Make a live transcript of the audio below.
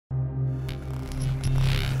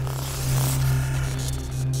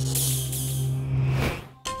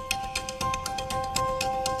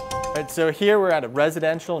so here we're at a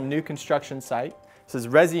residential new construction site. This is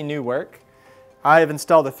Resi New Work. I have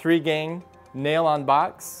installed a 3-gang nail-on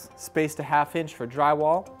box, spaced a 1/2 inch for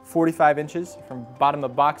drywall, 45 inches from bottom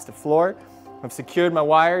of box to floor. I've secured my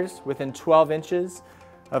wires within 12 inches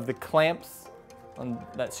of the clamps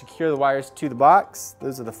that secure the wires to the box.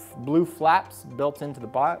 Those are the blue flaps built into the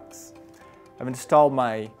box. I've installed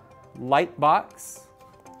my light box,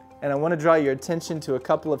 and I want to draw your attention to a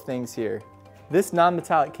couple of things here. This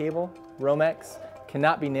non-metallic cable, Romex,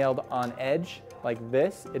 cannot be nailed on edge like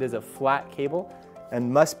this. It is a flat cable and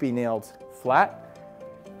must be nailed flat.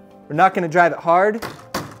 We're not going to drive it hard.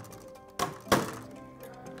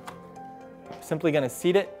 Simply going to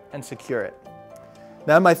seat it and secure it.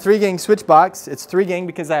 Now my 3-gang switch box, it's 3-gang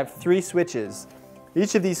because I have 3 switches.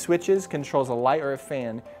 Each of these switches controls a light or a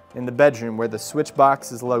fan in the bedroom where the switch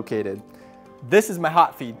box is located. This is my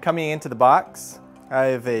hot feed coming into the box. I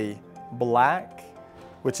have a black,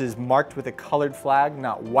 which is marked with a colored flag,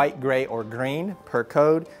 not white, gray, or green per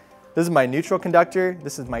code. This is my neutral conductor.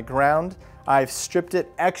 This is my ground. I've stripped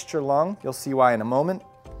it extra long. You'll see why in a moment.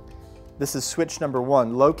 This is switch number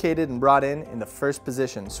 1, located and brought in the first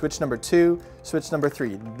position. Switch number 2, switch number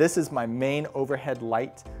 3. This is my main overhead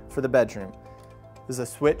light for the bedroom. This is a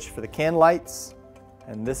switch for the can lights,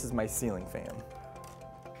 and this is my ceiling fan.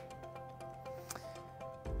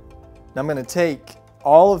 Now I'm going to take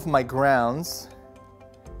all of my grounds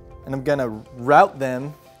and I'm going to route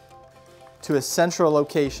them to a central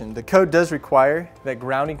location. The code does require that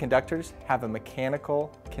grounding conductors have a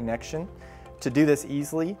mechanical connection. To do this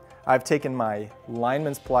easily, I've taken my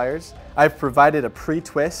lineman's pliers, I've provided a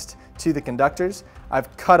pre-twist to the conductors,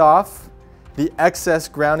 I've cut off the excess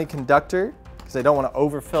grounding conductor because I don't want to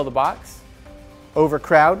overfill the box,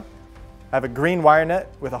 overcrowd. I have a green wire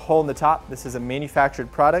nut with a hole in the top. This is a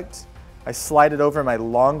manufactured product. I slide it over my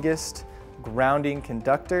longest grounding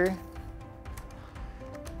conductor.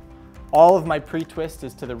 All of my pre-twist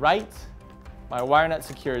is to the right. My wire nut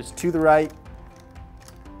secures to the right.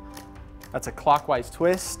 That's a clockwise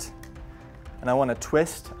twist. And I want to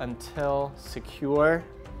twist until secure.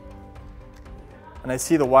 And I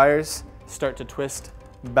see the wires start to twist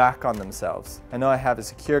back on themselves. I know I have a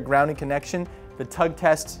secure grounding connection. The tug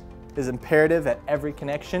test is imperative at every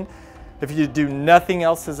connection. If you do nothing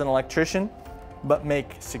else as an electrician but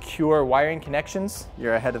make secure wiring connections,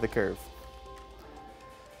 you're ahead of the curve.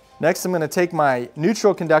 Next, I'm going to take my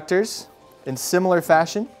neutral conductors in similar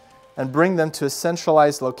fashion and bring them to a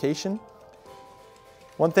centralized location.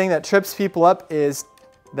 One thing that trips people up is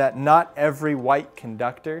that not every white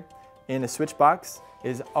conductor in a switch box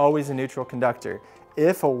is always a neutral conductor.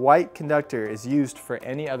 If a white conductor is used for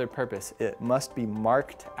any other purpose, it must be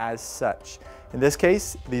marked as such. In this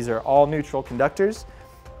case, these are all neutral conductors.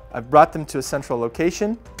 I've brought them to a central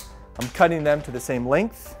location. I'm cutting them to the same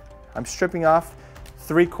length. I'm stripping off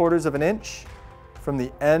 3/4 of an inch from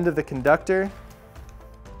the end of the conductor.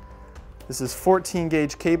 This is 14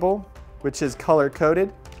 gauge cable, which is color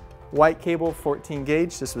coded. White cable, 14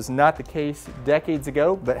 gauge. This was not the case decades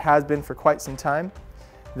ago, but has been for quite some time.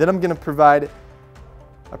 Then I'm going to provide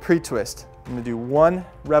a pre-twist. I'm going to do 1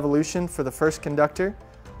 revolution for the first conductor,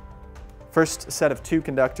 first set of 2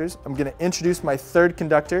 conductors. I'm going to introduce my 3rd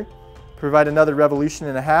conductor, provide another revolution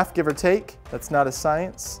and a half, give or take. That's not a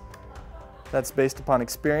science. That's based upon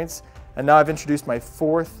experience. And now I've introduced my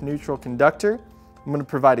 4th neutral conductor. I'm going to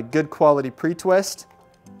provide a good quality pre-twist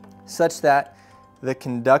such that the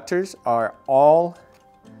conductors are all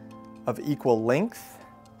of equal length,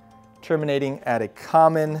 terminating at a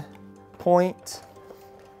common point.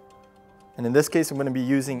 And in this case, I'm going to be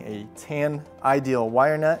using a tan ideal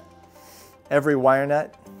wire nut. Every wire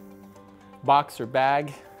nut, box or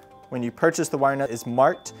bag, when you purchase the wire nut, is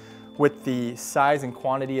marked with the size and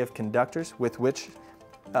quantity of conductors with which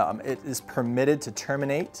it is permitted to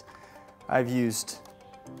terminate. I've used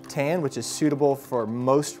tan, which is suitable for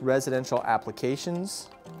most residential applications.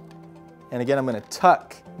 And again, I'm going to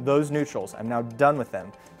tuck those neutrals, I'm now done with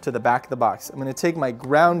them, to the back of the box. I'm going to take my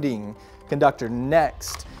grounding conductor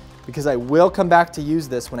next because I will come back to use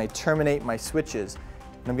this when I terminate my switches.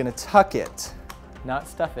 And I'm going to tuck it, not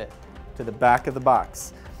stuff it, to the back of the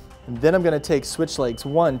box. And then I'm going to take switch legs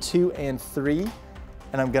 1, 2, and 3,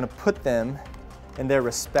 and I'm going to put them in their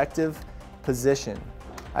respective position.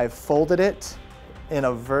 I've folded it in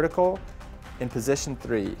a vertical in position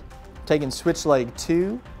 3. Taking switch leg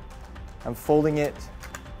 2, I'm folding it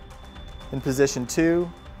in position 2.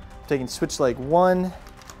 Taking switch leg 1,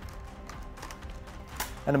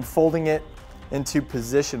 and I'm folding it into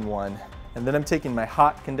position 1. And then I'm taking my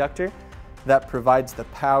hot conductor that provides the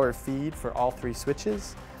power feed for all 3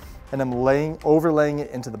 switches, and I'm overlaying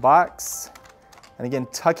it into the box, And again,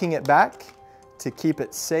 tucking it back to keep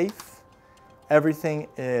it safe. Everything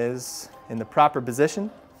is in the proper position.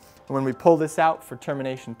 And when we pull this out for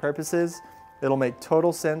termination purposes, it'll make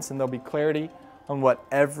total sense and there'll be clarity on what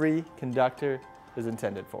every conductor is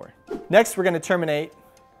intended for. Next, we're going to terminate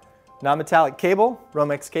non-metallic cable,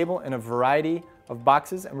 Romex cable, in a variety of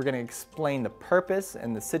boxes, and we're going to explain the purpose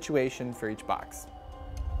and the situation for each box.